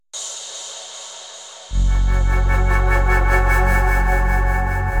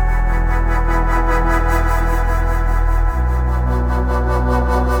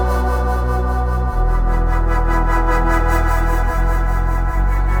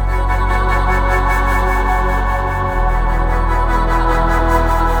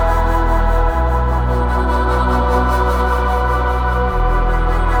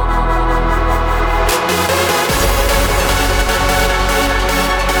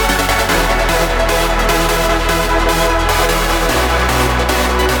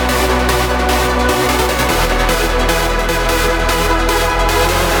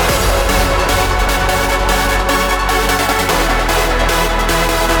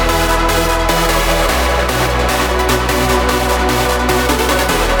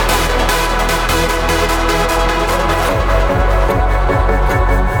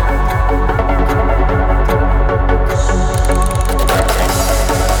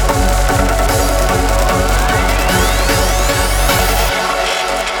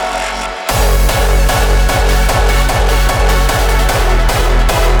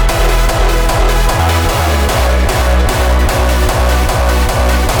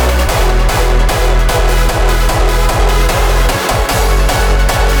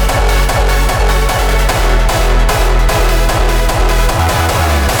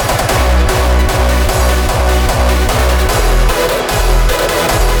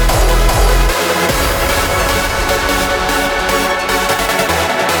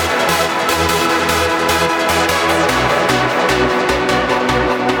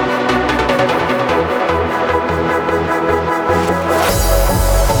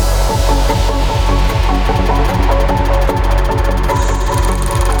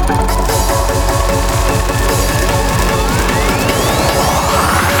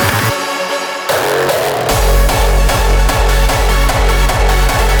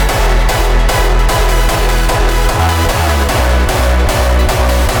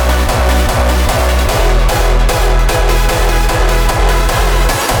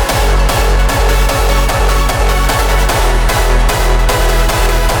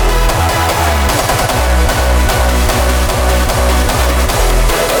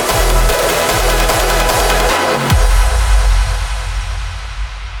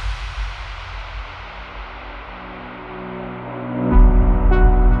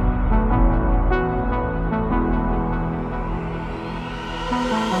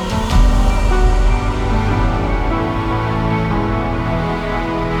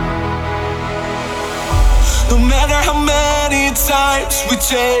Sometimes we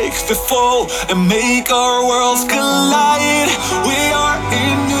take the fall and make our worlds collide. We are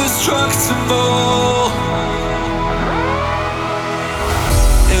indestructible.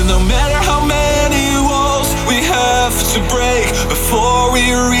 And no matter how many walls we have to break before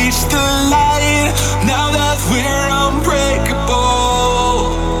we reach the light, now that we're unbreakable,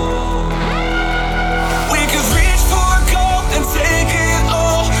 we could reach for gold and take it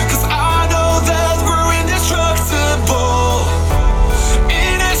all, 'cause I know that we're indestructible.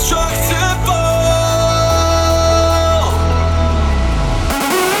 Indestructible.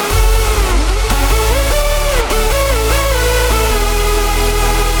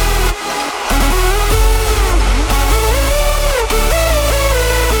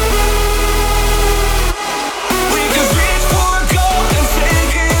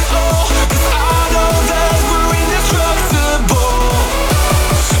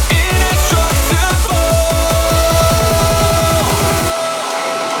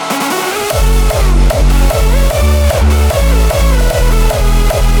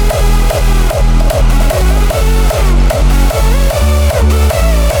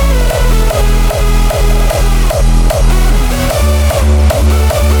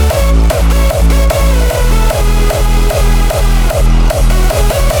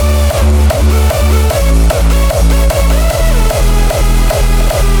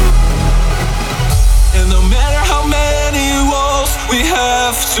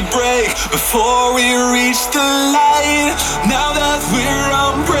 To break before we reach the light, now that we're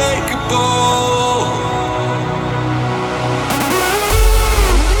unbreakable.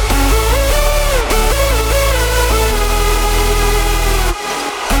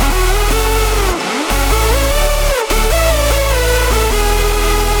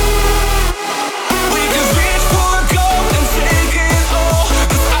 We could reach for gold and take it all,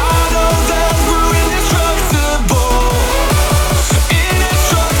 'cause I know that we're indestructible.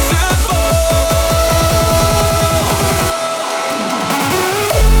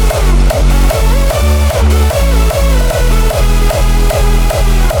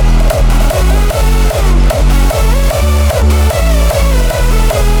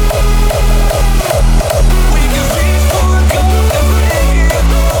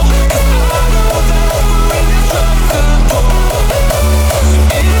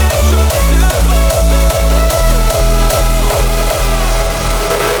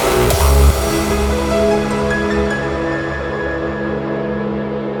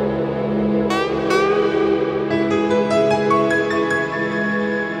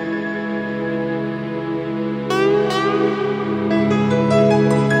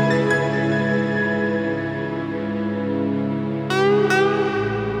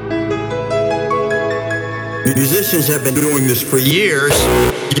 Musicians have been doing this for years,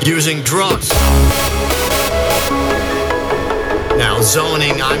 using drugs. Now,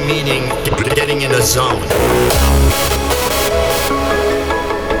 zoning, I'm meaning getting in a zone.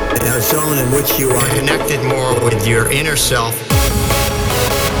 A zone in which you are connected more with your inner self.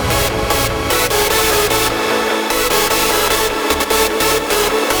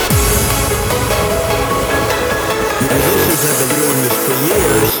 Musicians have been doing this for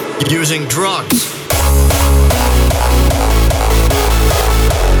years, using drugs.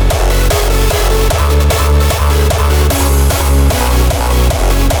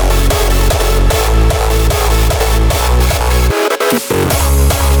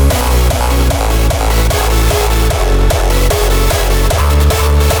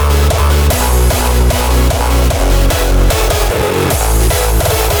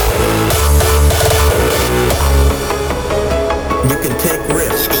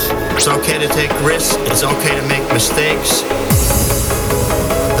 It's okay to take risks, it's okay to make mistakes.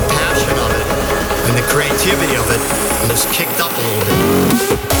 The passion of it and the creativity of it is kicked up a little bit.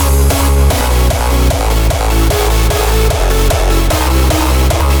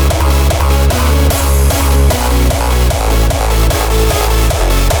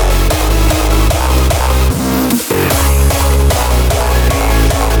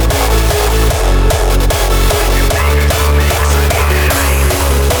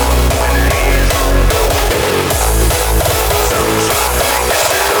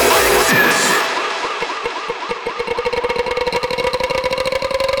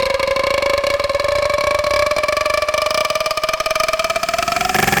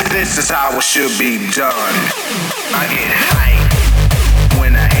 This is how it should be done. I get hyped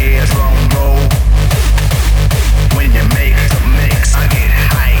when I hear drum roll. When you make the mix, I get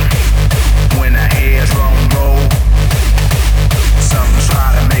hyped when I hear drum roll. Some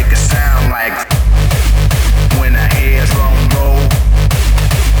try to make it sound like when I hear drum roll.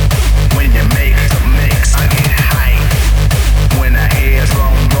 When you make the mix, I get hyped when I hear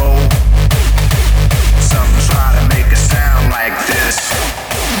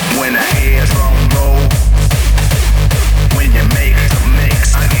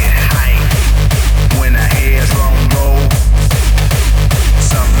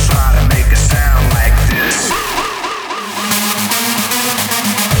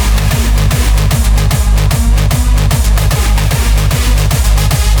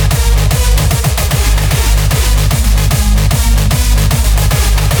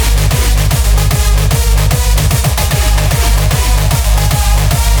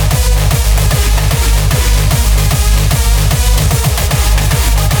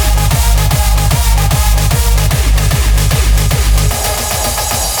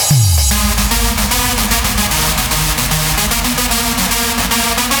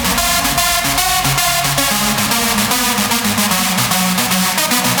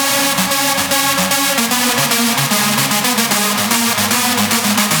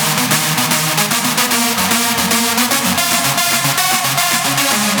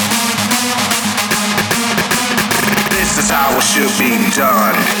be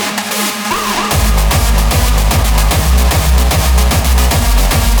done.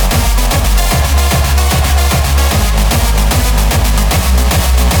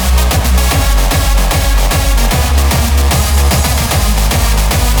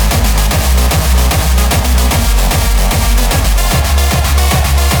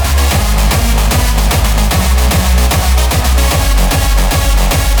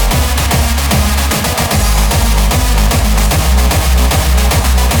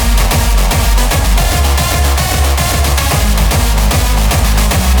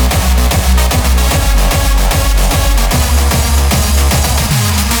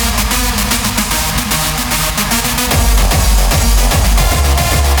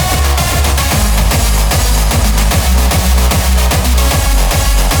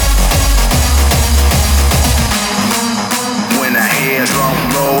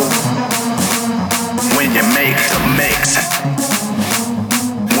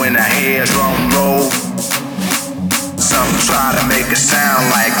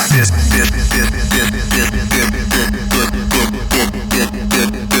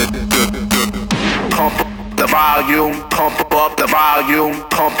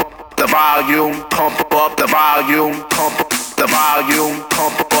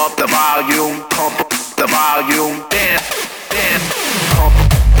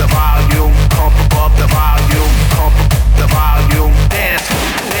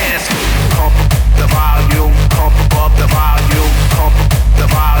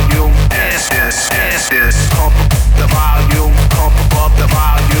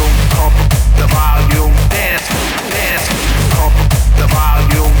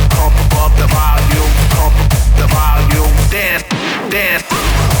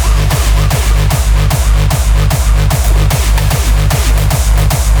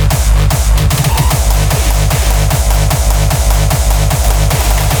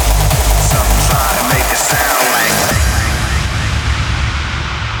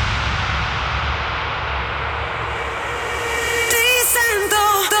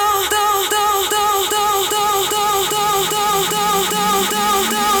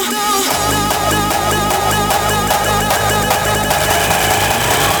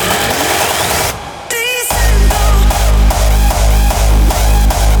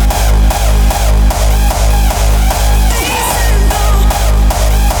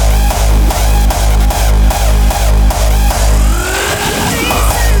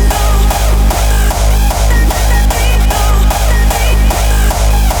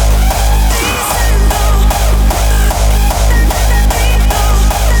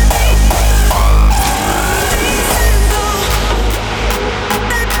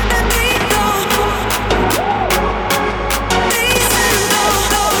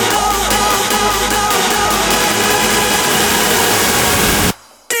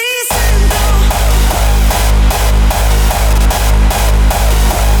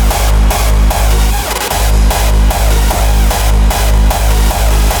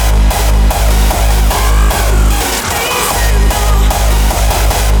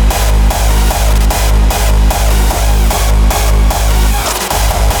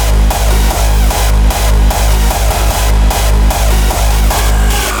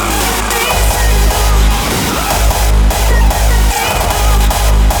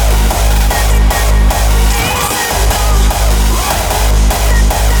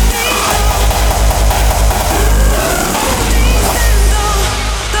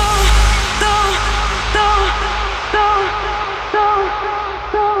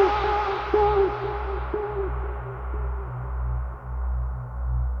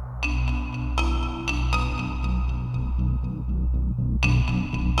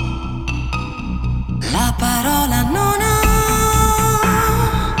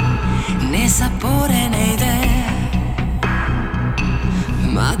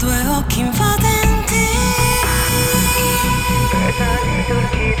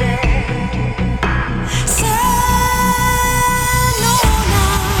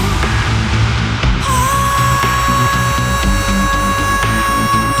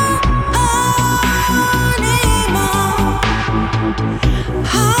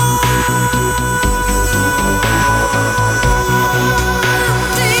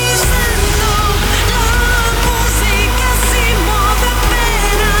 Musica si muove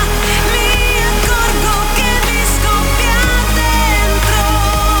appena mi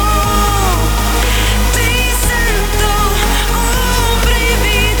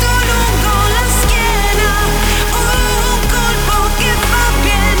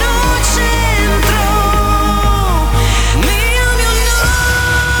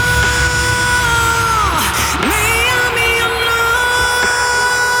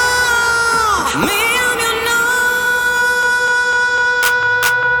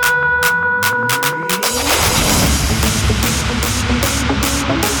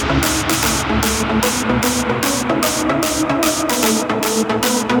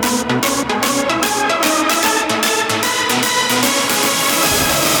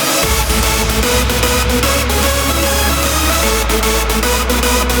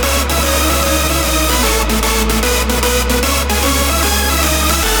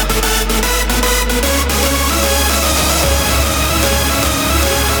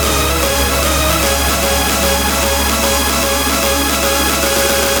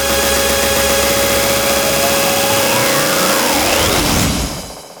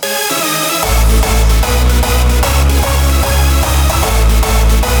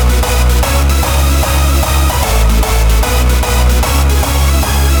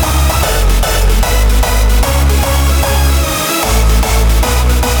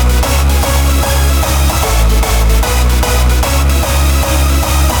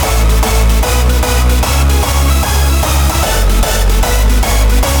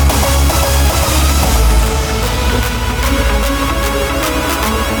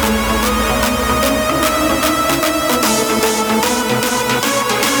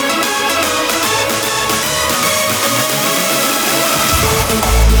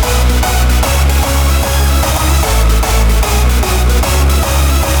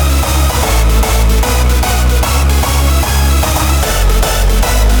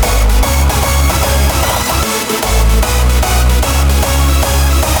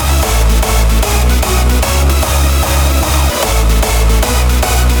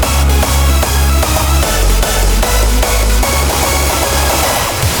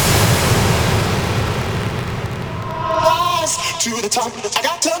the top. I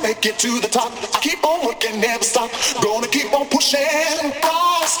got to make it to the top. I keep on working, never stop. Gonna keep on pushing.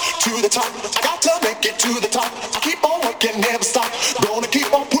 Rise to the top. I got to make it to the top. I keep on working, never stop. Gonna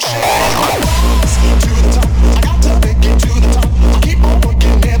keep on pushing. Rise to the top. I got to make it to the top. I keep on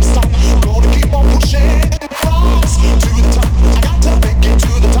working, never stop. Gonna keep on pushing. Rise to the top. I got to make it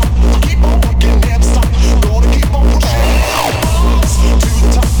to the top. I keep on working, never stop. Gonna keep on pushing. Rise to the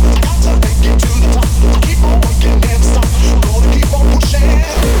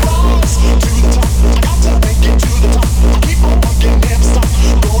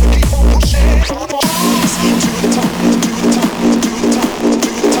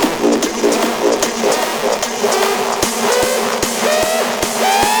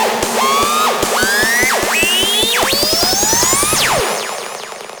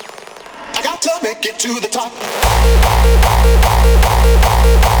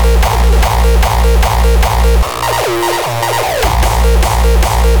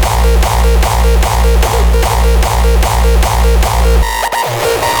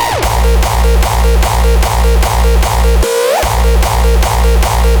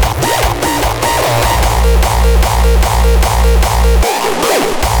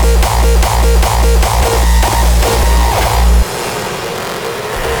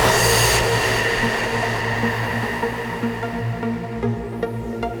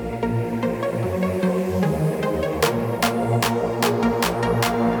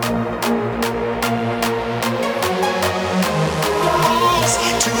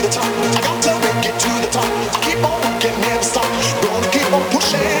top. I got to make it to the top. I keep on working, never stop. Gonna keep on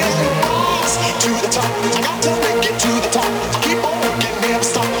pushing. Rise to the top. I got to make it to the top. I keep on working, never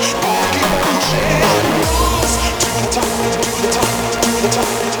stop. Gonna keep on pushing. Rise to the top. To the top. To the top. To the top. To the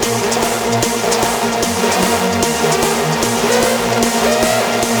top.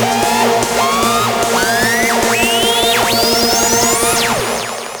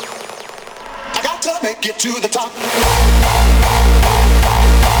 I got to make it to the top. Get to the top.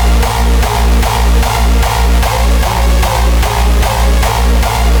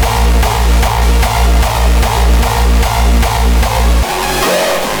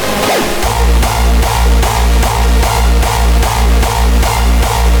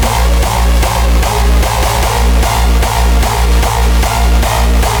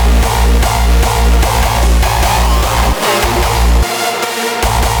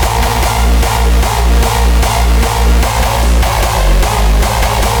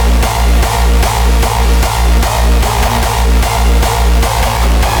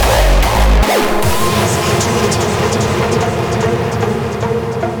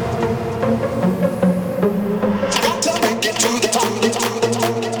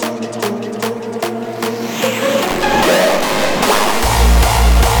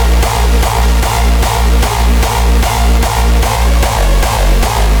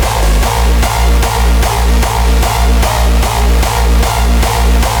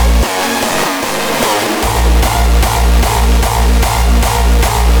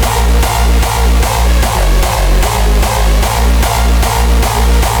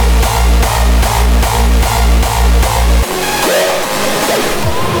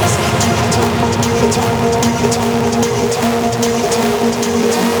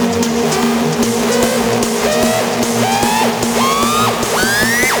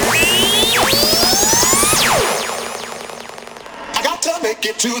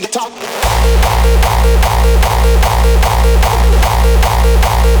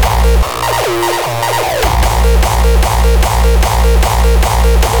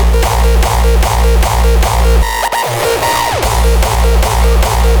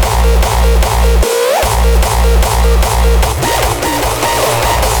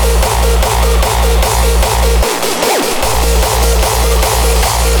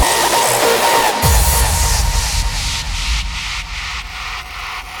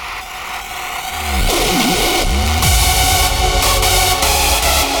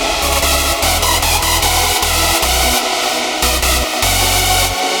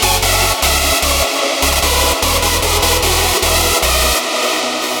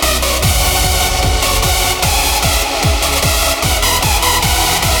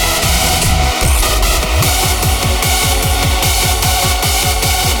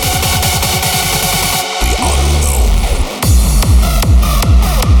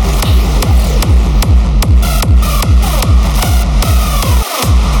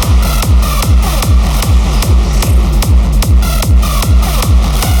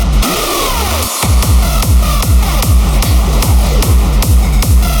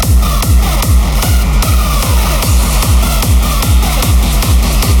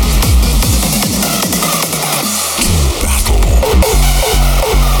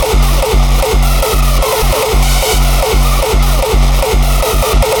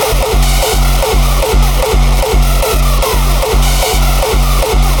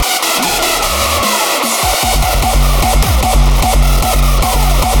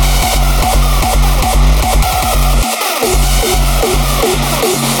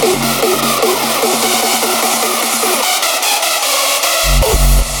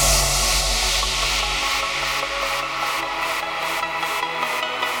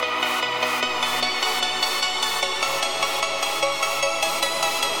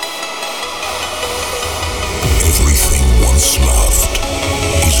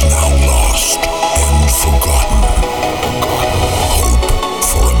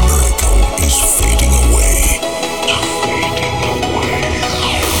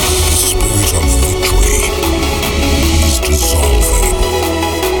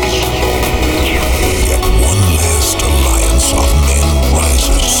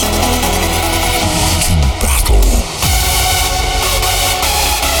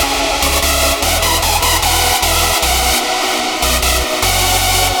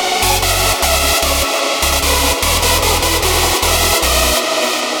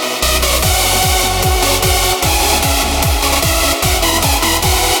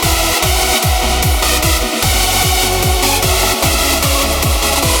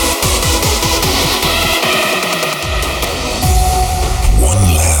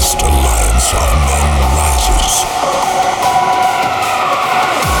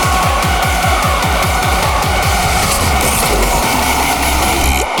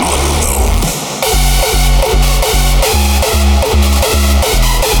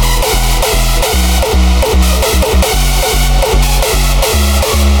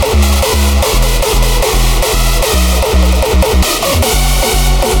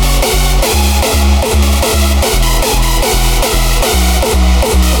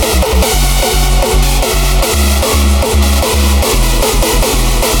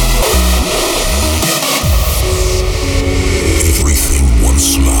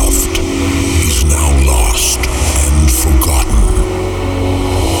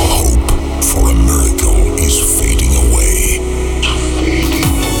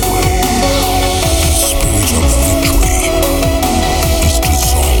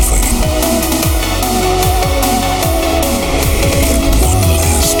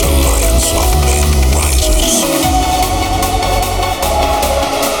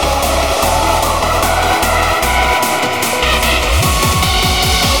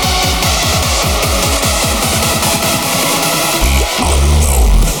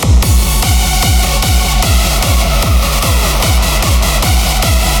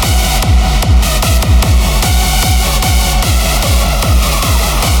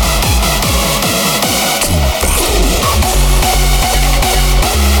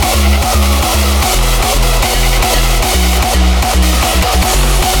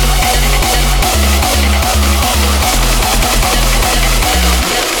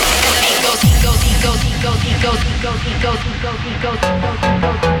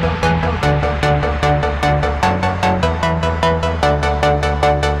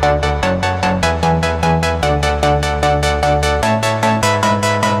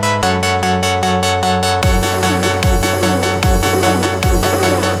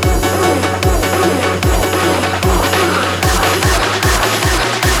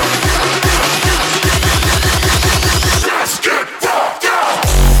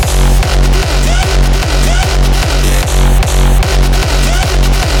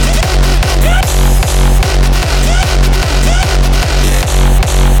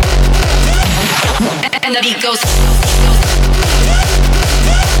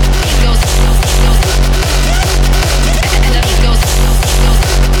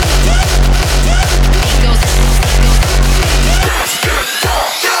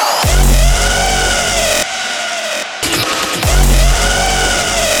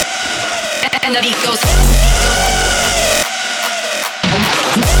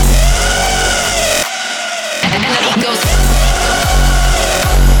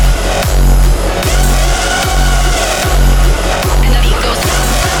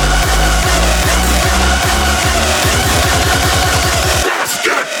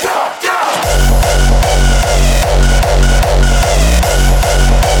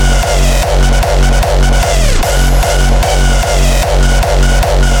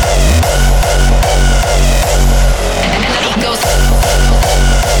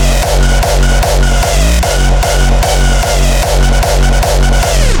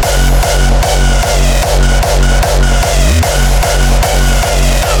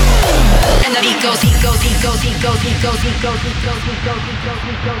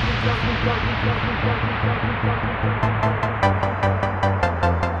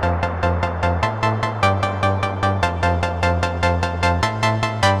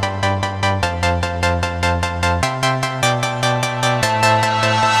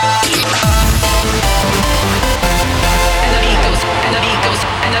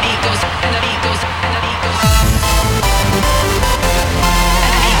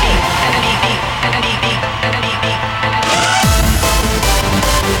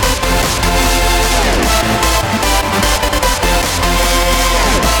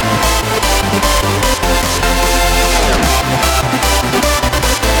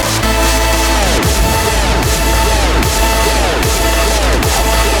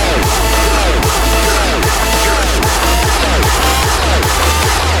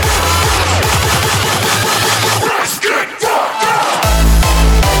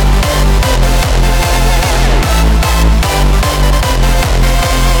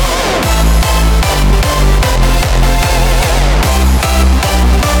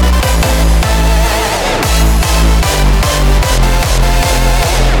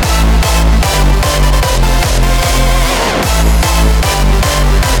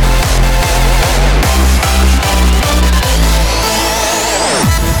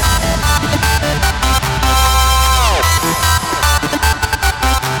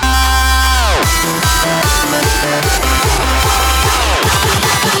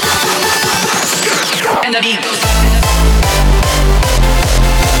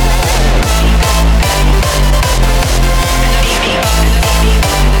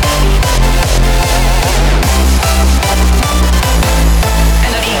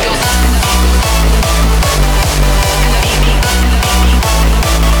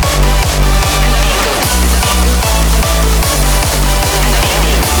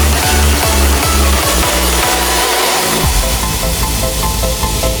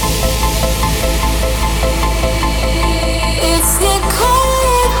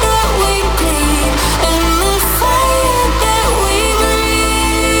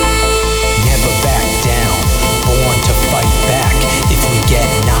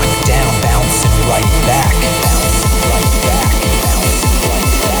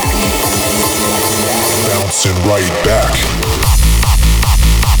 right back.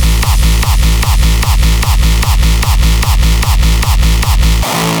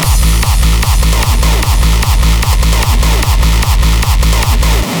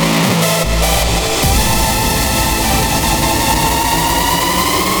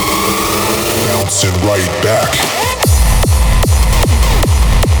 Bouncing right back.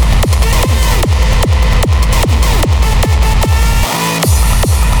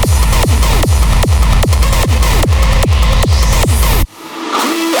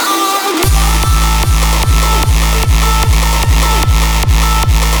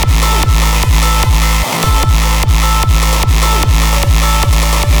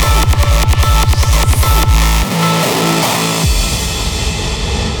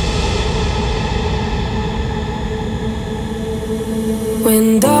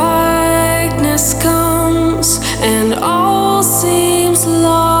 When darkness comes and all seems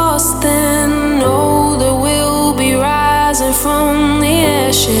lost, then know that we'll be rising from the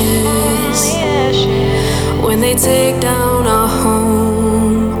ashes. When they take down our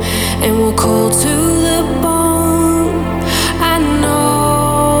home and we're cold to the bone, I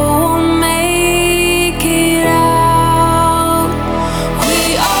know we'll make it out.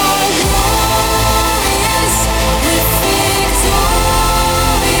 We are glorious, we're victorious,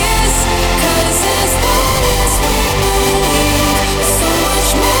 'cause as long as we believe, so much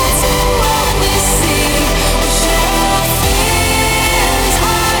more to what we see. We share our fears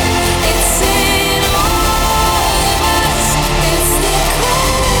high, it's in all of us. It's the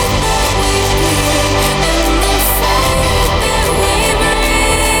cold that we bleed and the fire that we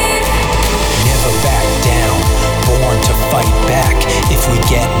breathe. Never back down, born to fight back. If we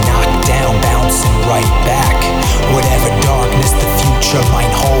get knocked down, bouncing right back. Whatever darkness the future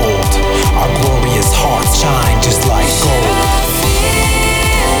might hold, our glorious hearts shine just like gold. Our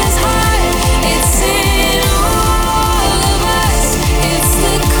fears high, it's in all of us. It's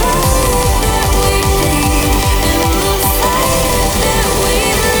the cold that we bleed and the fire that we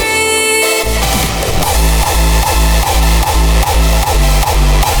breathe.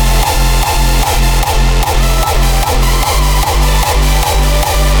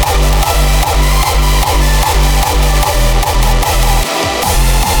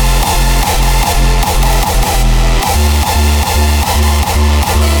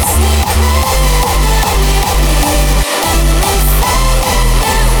 It's the cold that we bleed and the fire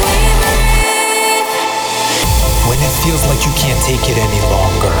that we breathe. When it feels like you can't take it any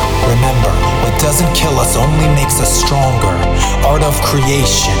longer, remember, what doesn't kill us only makes us stronger. Art of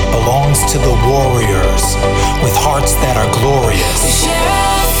creation belongs to the warriors with hearts that are glorious. We share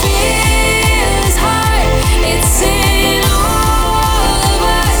our fears high, it's in all of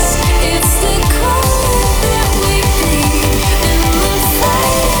us. It's the cold that we bleed and the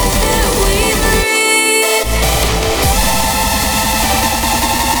fire that we breathe.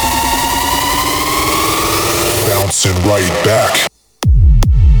 Bouncing right back.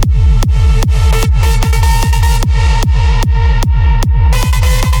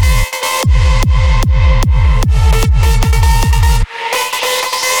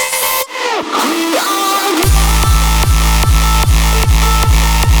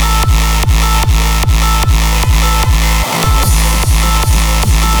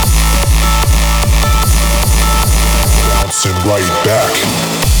 Bouncing right back.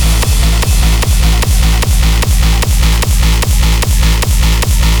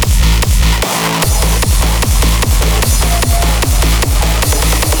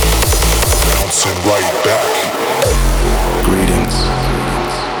 Bouncing right back. Greetings.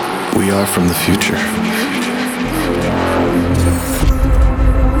 We are from the future.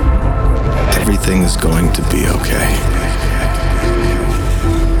 Everything is going to be okay.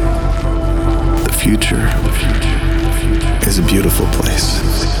 The future is a beautiful place.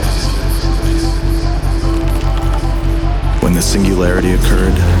 When the singularity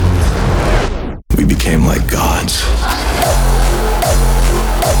occurred, we became like gods.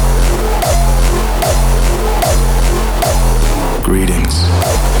 Greetings.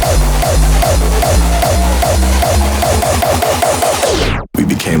 We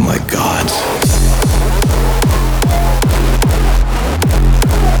became like gods.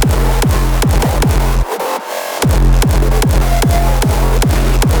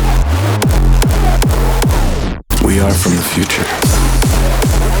 We are from the future.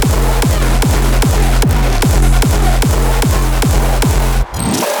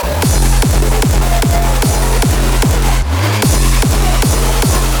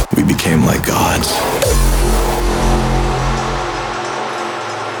 We became like gods.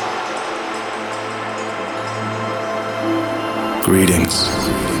 Greetings.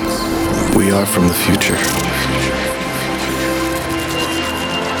 We are from the future.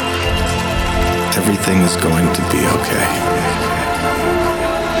 Everything is going to be okay.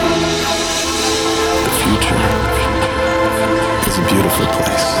 The future is a beautiful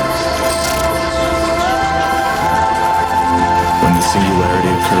place. When the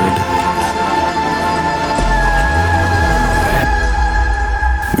singularity occurred,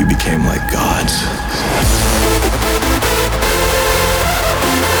 we became like gods.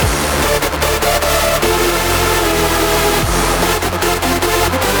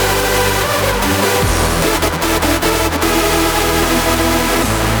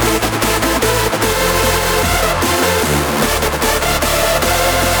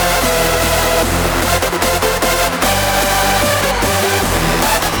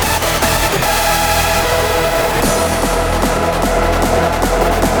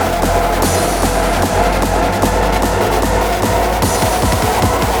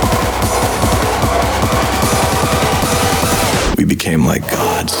 became like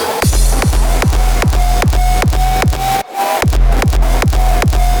gods.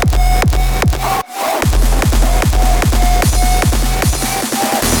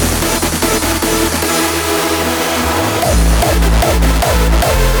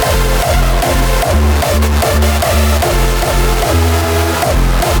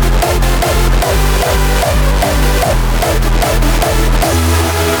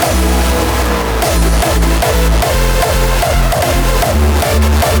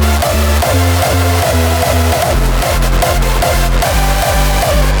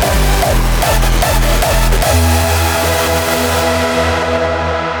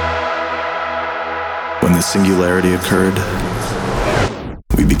 When the singularity occurred,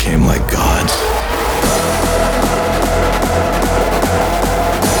 we became like gods.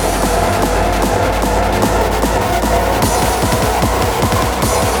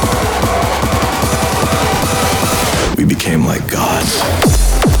 We became like gods.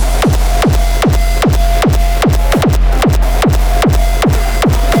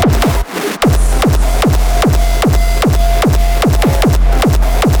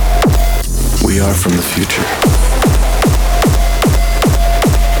 We are from the future.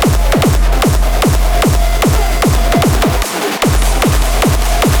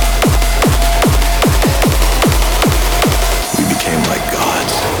 We became like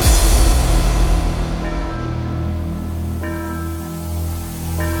gods.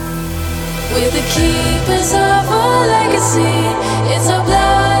 We're the keepers of our legacy. It's our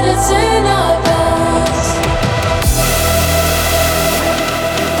blood, it's in our bones.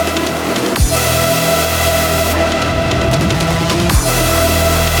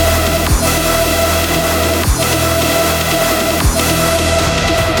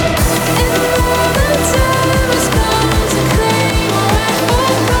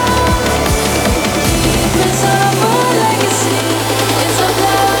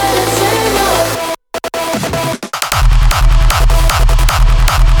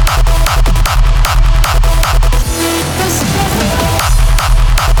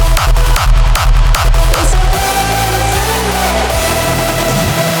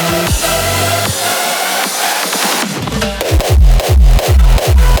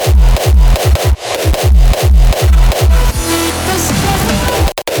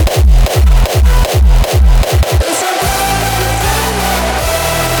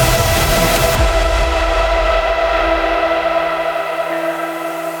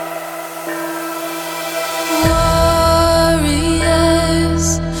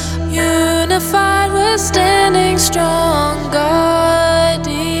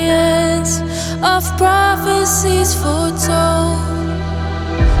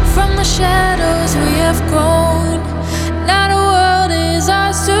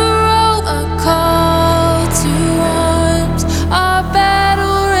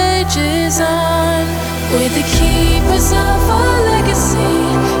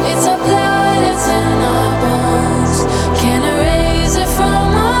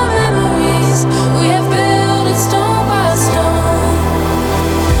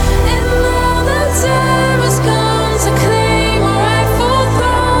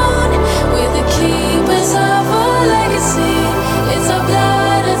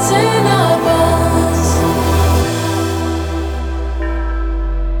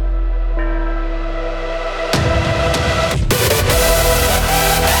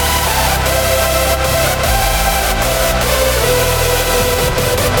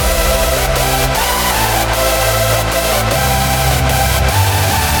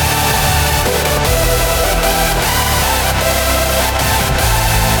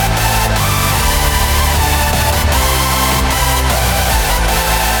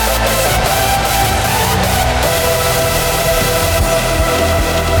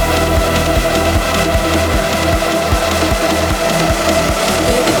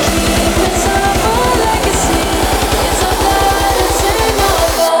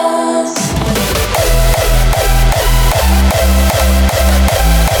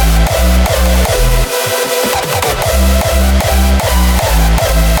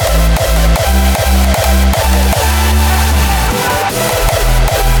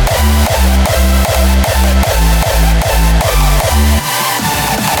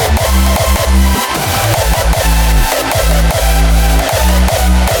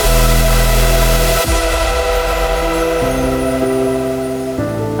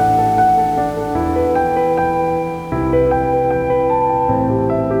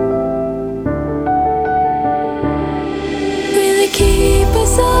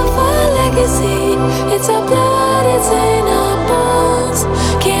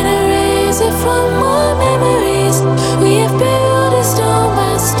 from our memories. We have built a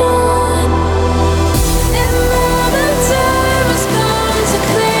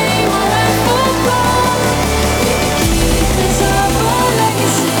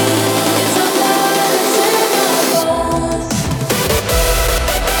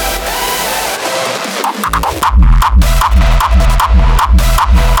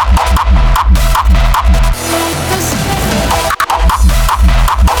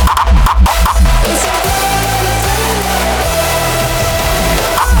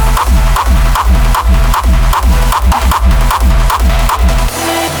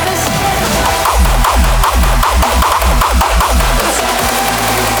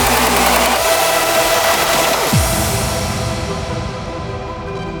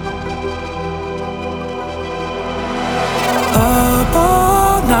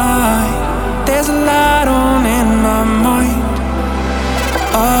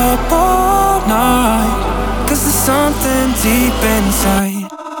deep inside.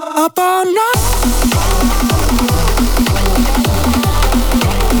 Up all night.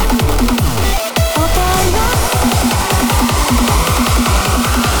 Up all night.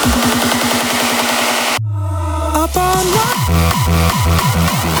 Up all night.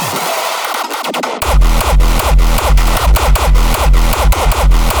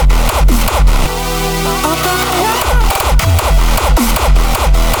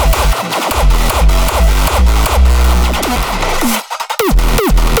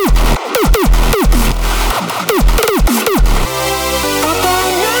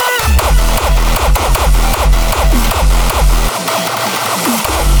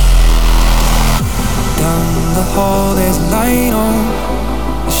 Hole, there's light on,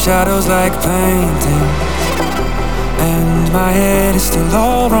 the shadows like paintings, and my head is still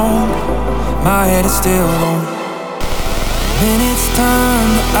all wrong, my head is still wrong. Minutes turn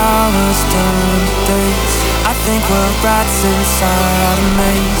to hours, turn to days, I think we're rats inside a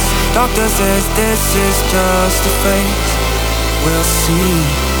maze. Doctor says this is just a phase, we'll see.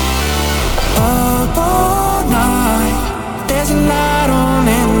 Up all night, there's a light on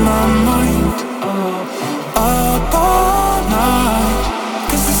in my mind. Up all night,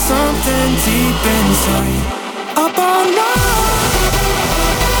 'cause there's something deep inside. Up all night.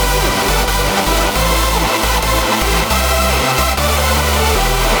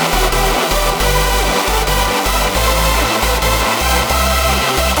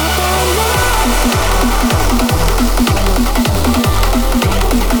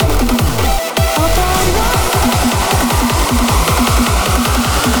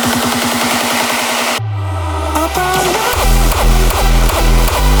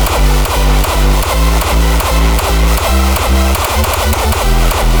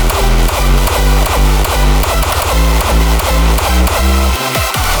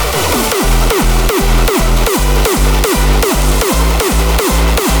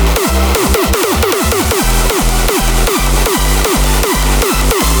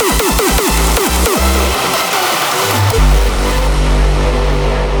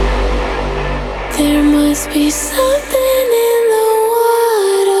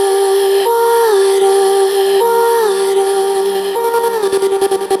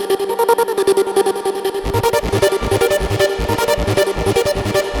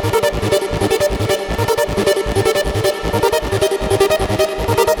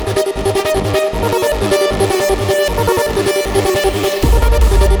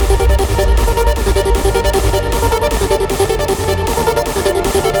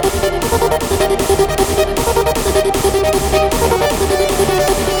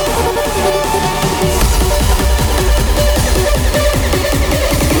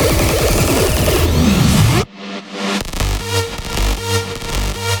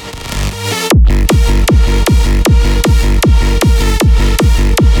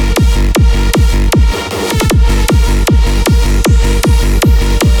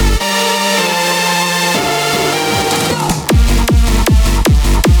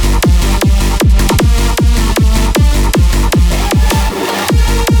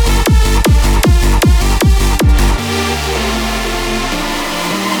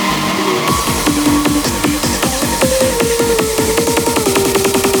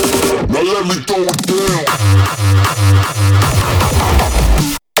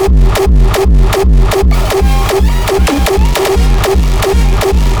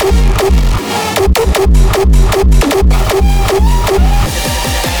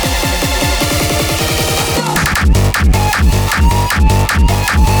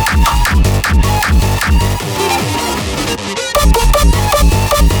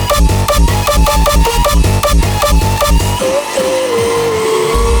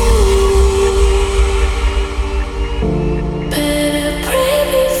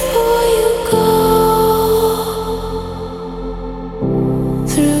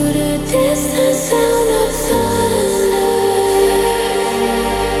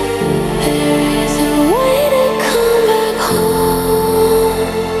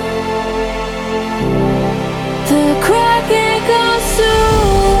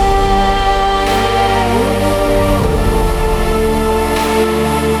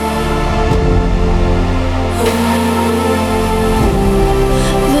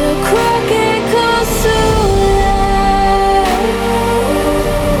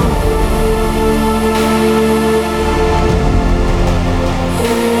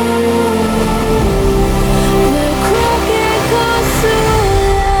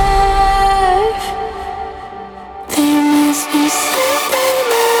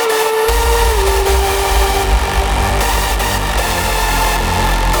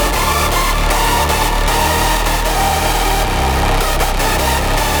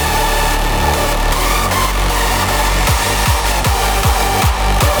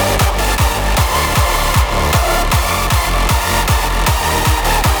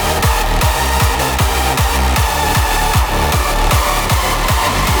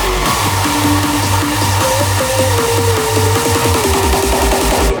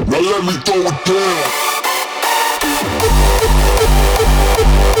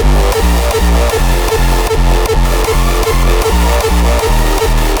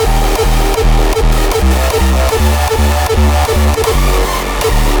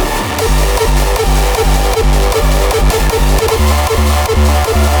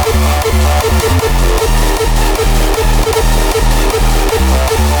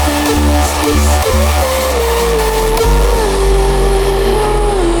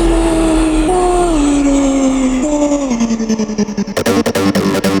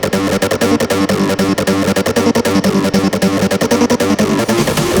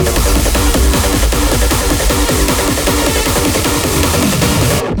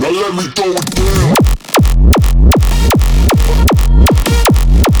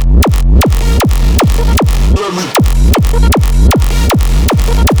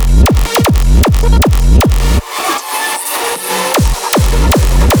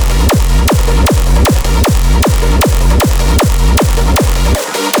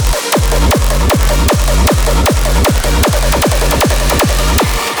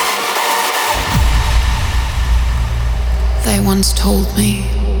 once told me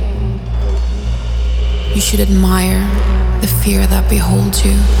you should admire the fear that beholds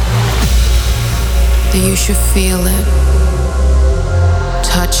you, that you should feel it,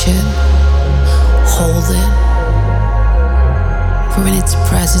 touch it, hold it, for in its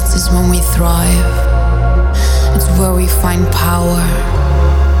presence is when we thrive. It's where we find power.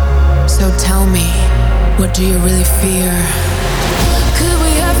 So tell me, what do you really fear? Could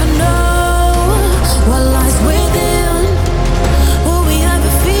we ever know what lies within? Will we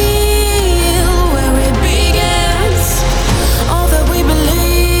ever feel where it begins? All that we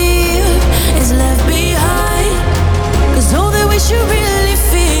believe is left behind. 'Cause all that we should really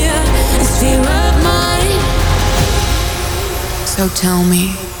fear is fear of mine. So tell me,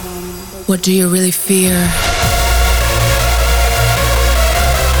 what do you really fear?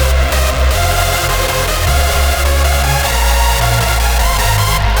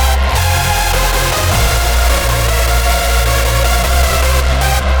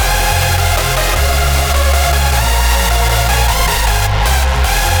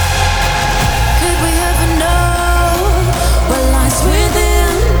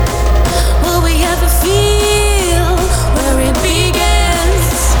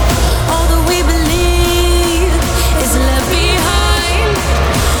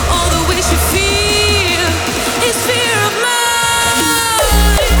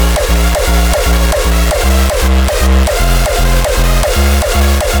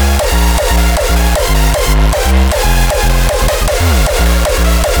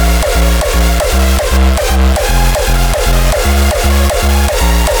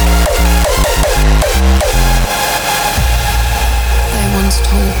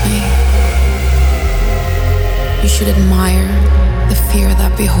 Admire the fear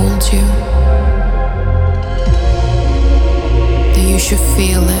that beholds you, that you should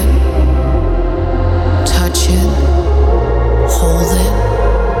feel it, touch it, hold it,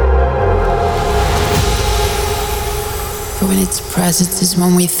 for in its presence is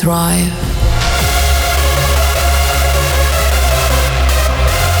when we thrive.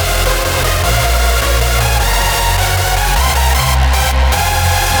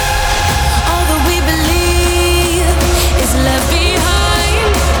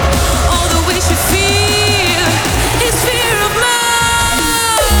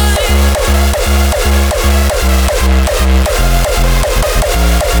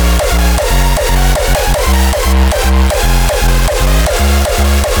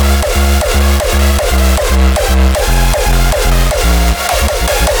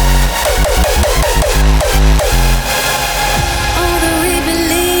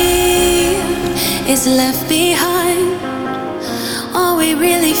 Is left behind. All we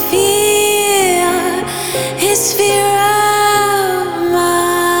really fear is fear